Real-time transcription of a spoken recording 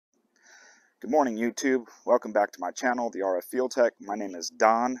Good morning, YouTube. Welcome back to my channel, the RF Field Tech. My name is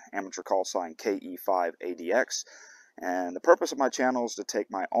Don, amateur call sign KE5ADX, and the purpose of my channel is to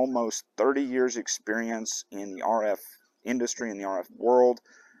take my almost 30 years experience in the RF industry, in the RF world,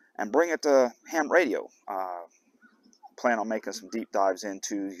 and bring it to ham radio. Plan on making some deep dives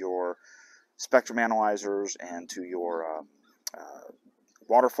into your spectrum analyzers and to your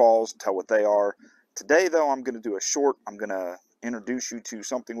waterfalls, tell what they are. Today, though, I'm going to do a short. I'm going to introduce you to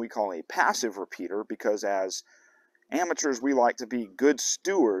something we call a passive repeater, because as amateurs we like to be good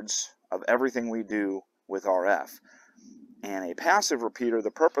stewards of everything we do with RF. And a passive repeater, the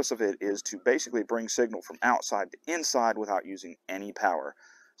purpose of it is to basically bring signal from outside to inside without using any power.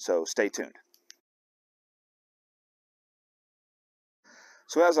 So stay tuned.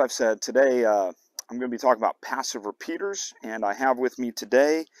 So as I've said, today I'm going to be talking about passive repeaters, and I have with me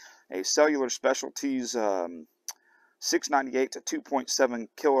today a Cellular Specialties 698 to 2.7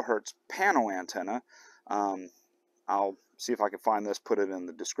 kilohertz panel antenna. I'll see if I can find this, put it in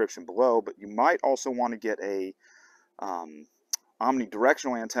the description below, but you might also want to get a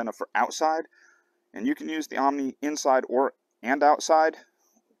omnidirectional antenna for outside, and you can use the omni inside and outside,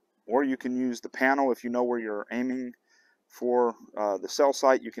 or you can use the panel if you know where you're aiming for the cell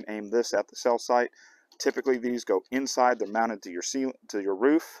site. You can aim this at the cell site. Typically these go inside, they're mounted to your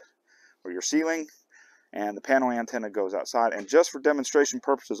roof or your ceiling, and the panel antenna goes outside. And just for demonstration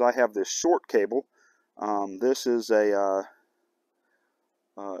purposes, I have this short cable. This is a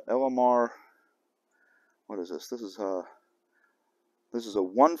LMR. What is this? This is a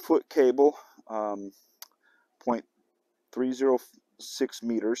 1 foot cable, 0.306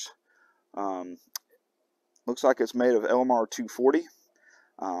 meters. Looks like it's made of LMR 240.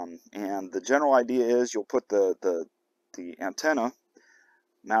 And the general idea is you'll put the antenna,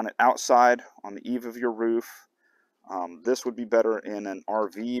 mount it outside on the eave of your roof. This would be better in an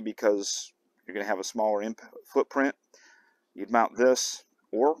RV because you're going to have a smaller footprint. You'd mount this,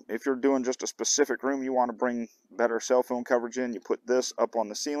 or if you're doing just a specific room you want to bring better cell phone coverage in, you put this up on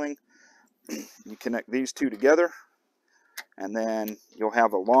the ceiling. You connect these two together, and then you'll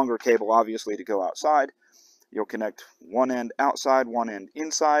have a longer cable obviously to go outside. You'll connect one end outside, one end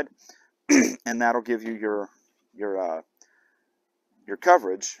inside, and that'll give you your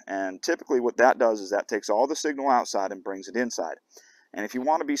coverage. And typically what that does is that takes all the signal outside and brings it inside. And if you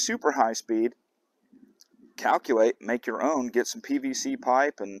want to be super high speed, calculate, make your own, get some PVC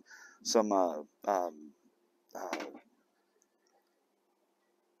pipe and some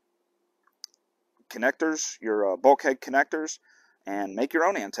connectors, your bulkhead connectors, and make your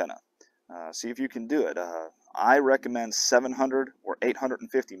own antenna. See if you can do it. I recommend 700 or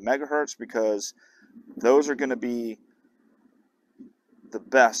 850 megahertz because those are going to be the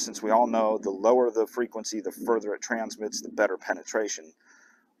best, since we all know the lower the frequency, the further it transmits, the better penetration.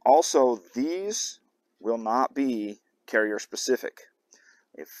 Also, these will not be carrier specific.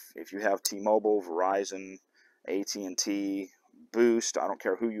 If you have T-Mobile, Verizon, AT&T, Boost, I don't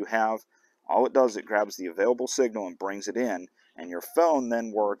care who you have, all it does is it grabs the available signal and brings it in, and your phone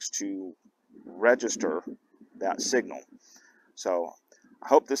then works to register that signal. So I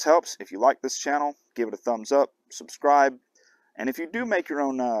hope this helps. If you like this channel, give it a thumbs up, subscribe. And if you do make your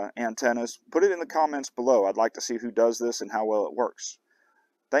own antennas, put it in the comments below. I'd like to see who does this and how well it works.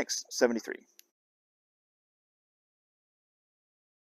 Thanks, 73.